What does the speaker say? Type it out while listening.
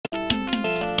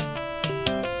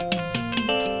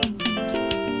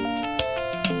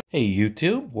Hey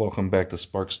YouTube, welcome back to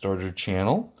Spark Starter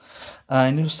channel.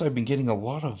 I noticed I've been getting a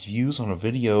lot of views on a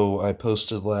video I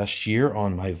posted last year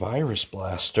on my virus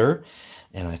blaster,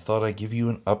 and I thought I'd give you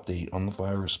an update on the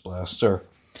virus blaster.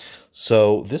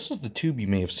 So this is the tube you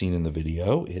may have seen in the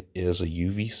video. It is a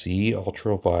UVC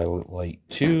ultraviolet light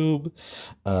tube.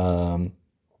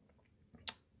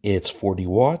 It's 40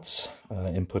 watts.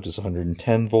 Input is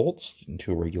 110 volts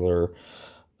into a regular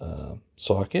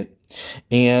socket.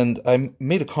 And I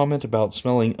made a comment about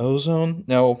smelling ozone.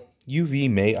 Now, UV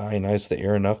may ionize the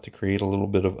air enough to create a little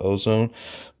bit of ozone,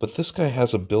 but this guy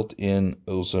has a built-in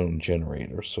ozone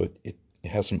generator, so it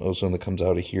has some ozone that comes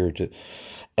out of here to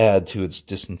add to its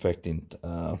disinfectant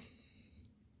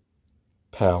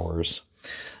powers.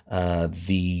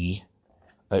 I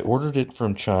ordered it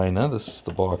from China. This is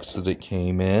the box that it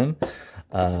came in.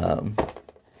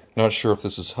 Not sure if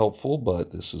this is helpful,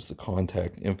 but this is the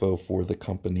contact info for the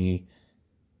company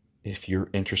if you're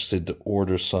interested to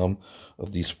order some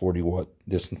of these 40-watt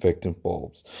disinfectant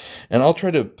bulbs. And I'll try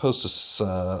to post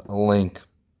a link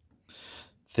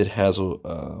that has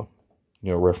a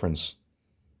reference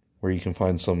where you can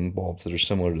find some bulbs that are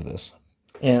similar to this.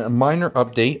 And a minor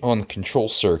update on the control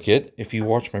circuit. If you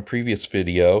watch my previous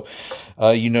video,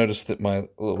 you noticed that my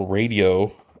little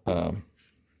radio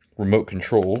remote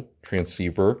control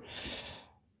transceiver,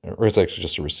 or it's actually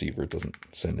just a receiver, it doesn't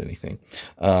send anything,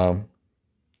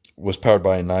 was powered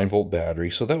by a 9-volt battery.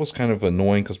 So that was kind of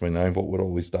annoying because my 9-volt would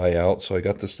always die out. So I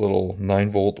got this little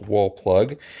 9-volt wall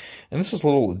plug, and this is a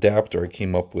little adapter I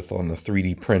came up with on the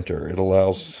 3D printer. It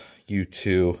allows you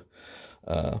to,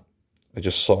 I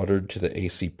just soldered to the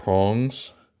AC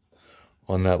prongs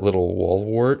on that little wall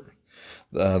wart.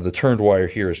 The turned wire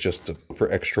here is just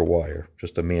for extra wire,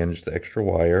 just to manage the extra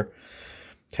wire.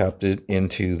 Tapped it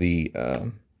into the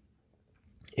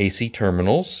AC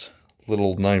terminals,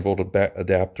 little 9-volt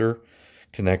adapter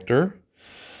connector.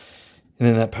 And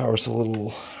then that powers the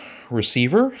little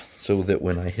receiver so that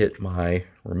when I hit my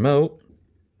remote,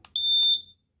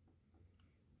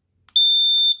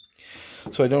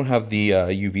 so I don't have the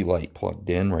UV light plugged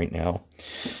in right now.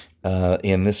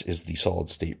 And this is the solid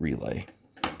state relay.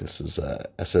 This is a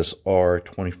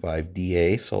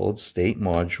SSR25DA solid state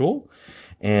module,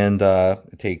 and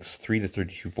it takes 3 to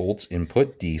 32 volts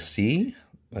input DC.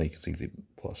 You can see the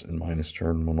plus and minus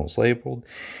terminals labeled,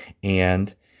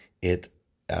 and it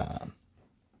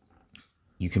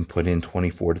you can put in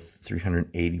 24 to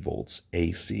 380 volts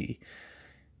AC,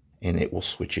 and it will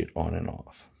switch it on and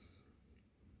off.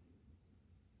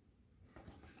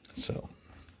 So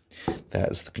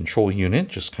that is the control unit.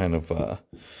 Just kind of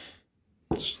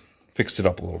fixed it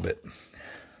up a little bit.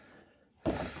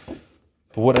 But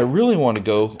what I really want to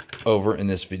go over in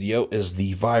this video is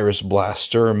the Virus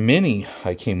Blaster Mini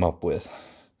I came up with.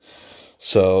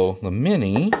 So the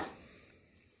Mini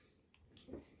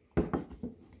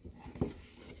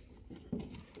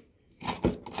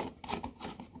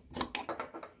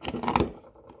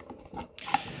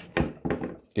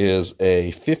is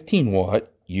a 15-watt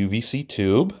UVC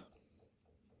tube.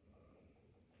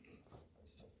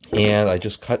 And I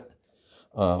just cut,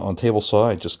 on table saw,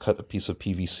 I just cut a piece of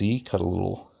PVC, cut a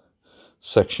little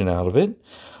section out of it.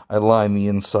 I line the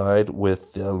inside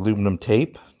with aluminum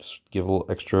tape, just give a little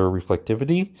extra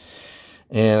reflectivity.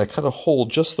 And I cut a hole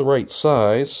just the right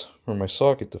size for my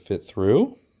socket to fit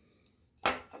through.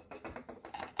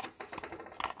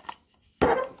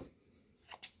 And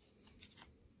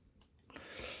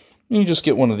you just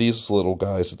get one of these little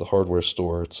guys at the hardware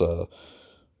store. It's a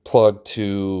plug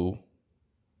to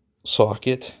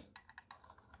socket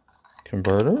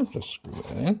converter. Just screw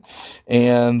that in,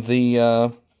 and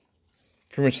the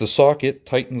pretty much the socket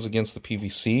tightens against the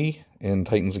PVC and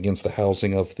tightens against the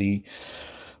housing of the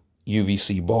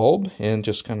UVC bulb, and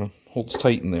just kind of holds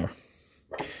tight in there.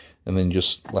 And then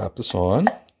just lap this on,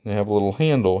 and have a little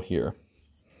handle here.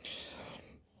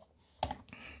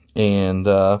 And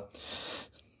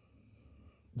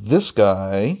this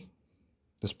guy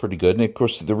is pretty good. And of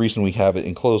course, the reason we have it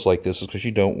enclosed like this is because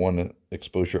you don't want to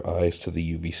expose your eyes to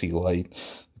the UVC light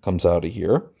that comes out of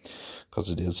here,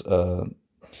 because it is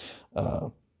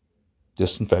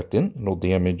disinfectant. It'll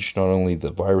damage not only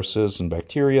the viruses and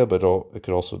bacteria, but it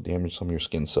could also damage some of your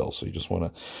skin cells. So you just want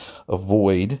to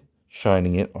avoid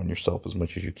shining it on yourself as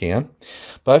much as you can.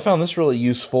 But I found this really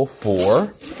useful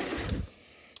for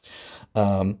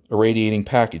irradiating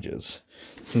packages.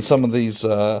 Since some of these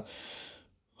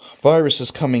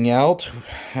viruses coming out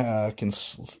can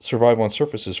survive on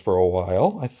surfaces for a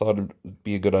while, I thought it would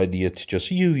be a good idea to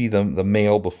just UV the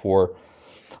mail before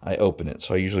I open it.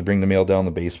 So I usually bring the mail down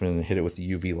the basement and hit it with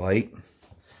the UV light.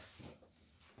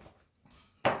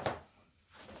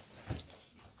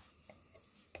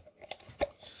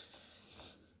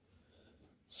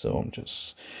 So I'm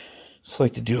just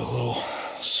like to do a little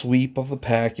sweep of the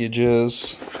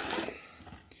packages.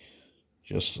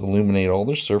 Just illuminate all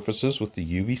their surfaces with the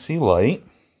UVC light.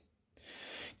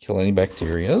 Kill any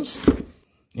bacterias.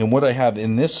 And what I have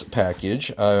in this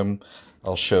package,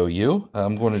 I'll show you.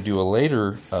 I'm going to do a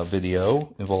later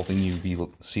video involving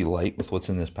UVC light with what's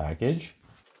in this package.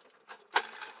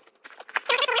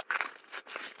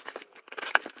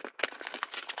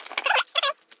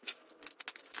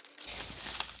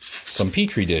 Some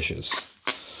Petri dishes.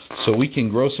 So we can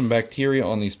grow some bacteria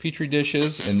on these Petri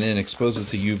dishes and then expose it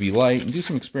to UV light and do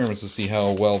some experiments to see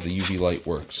how well the UV light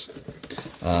works.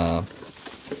 I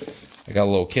got a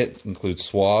little kit, includes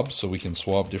swabs, so we can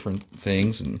swab different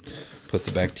things and put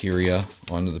the bacteria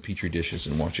onto the Petri dishes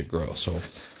and watch it grow. So,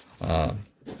 oh,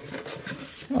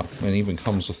 it even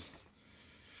comes with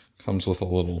a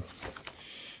little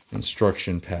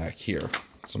instruction pack here,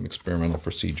 some experimental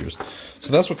procedures.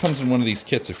 So that's what comes in one of these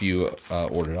kits if you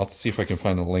order it. I'll see if I can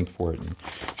find a link for it and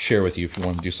share with you if you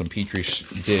want to do some Petri dish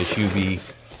UV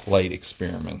light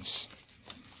experiments.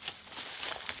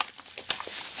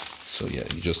 So yeah,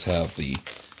 you just have the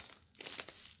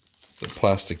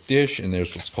plastic dish, and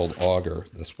there's what's called agar.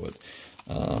 That's what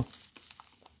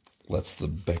lets the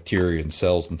bacteria and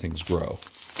cells and things grow.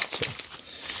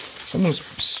 So I'm going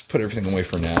to put everything away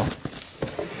for now.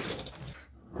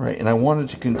 Right, and I wanted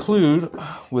to conclude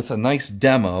with a nice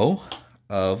demo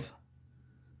of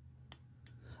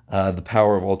the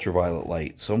power of ultraviolet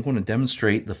light. So I'm going to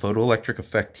demonstrate the photoelectric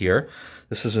effect here.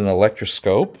 This is an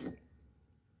electroscope.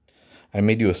 I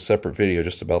may do a separate video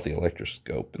just about the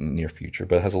electroscope in the near future,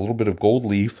 but it has a little bit of gold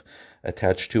leaf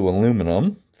attached to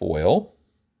aluminum foil.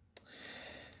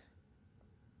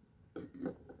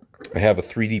 I have a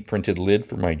 3D printed lid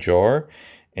for my jar,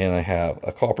 and I have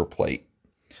a copper plate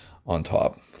on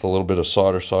top with a little bit of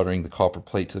solder soldering the copper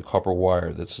plate to the copper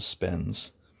wire that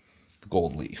suspends the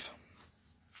gold leaf.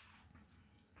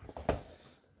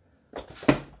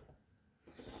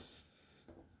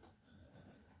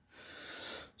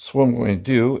 So what I'm going to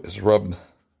do is rub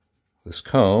this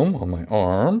comb on my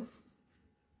arm,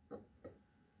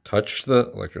 touch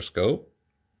the electroscope,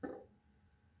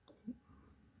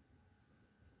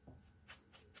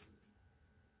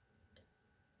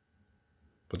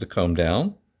 put the comb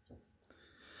down,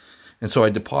 and so I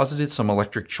deposited some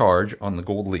electric charge on the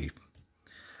gold leaf.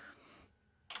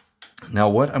 Now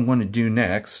what I'm going to do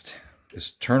next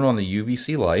is turn on the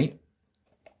UVC light.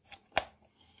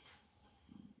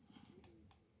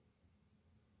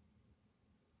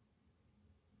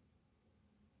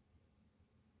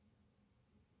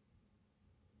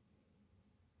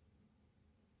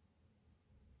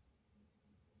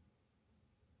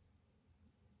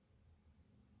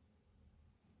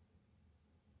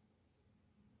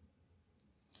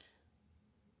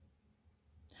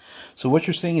 So what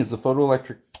you're seeing is the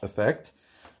photoelectric effect.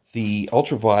 The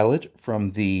ultraviolet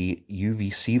from the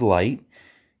UVC light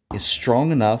is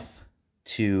strong enough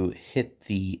to hit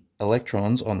the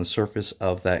electrons on the surface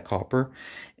of that copper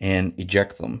and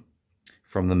eject them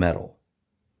from the metal.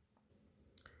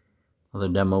 Another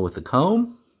demo with the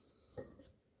comb.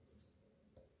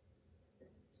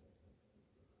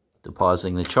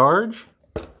 Depositing the charge.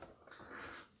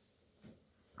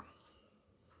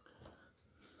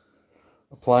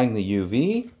 Applying the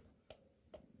UV.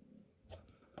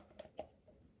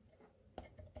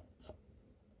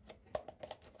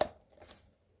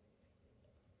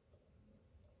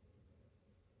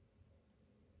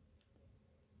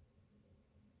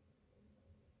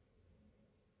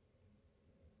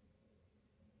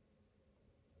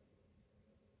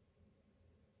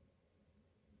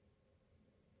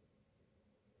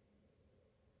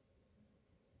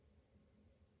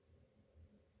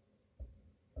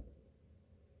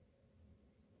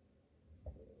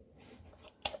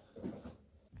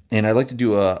 And I'd like to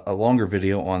do a longer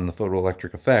video on the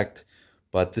photoelectric effect,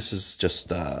 but this is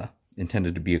just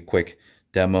intended to be a quick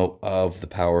demo of the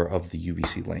power of the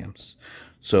UVC lamps.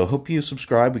 So hope you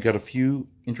subscribe. We got a few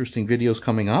interesting videos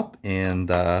coming up, and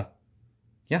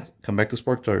yeah, come back to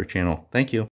Spark Starter channel. Thank you.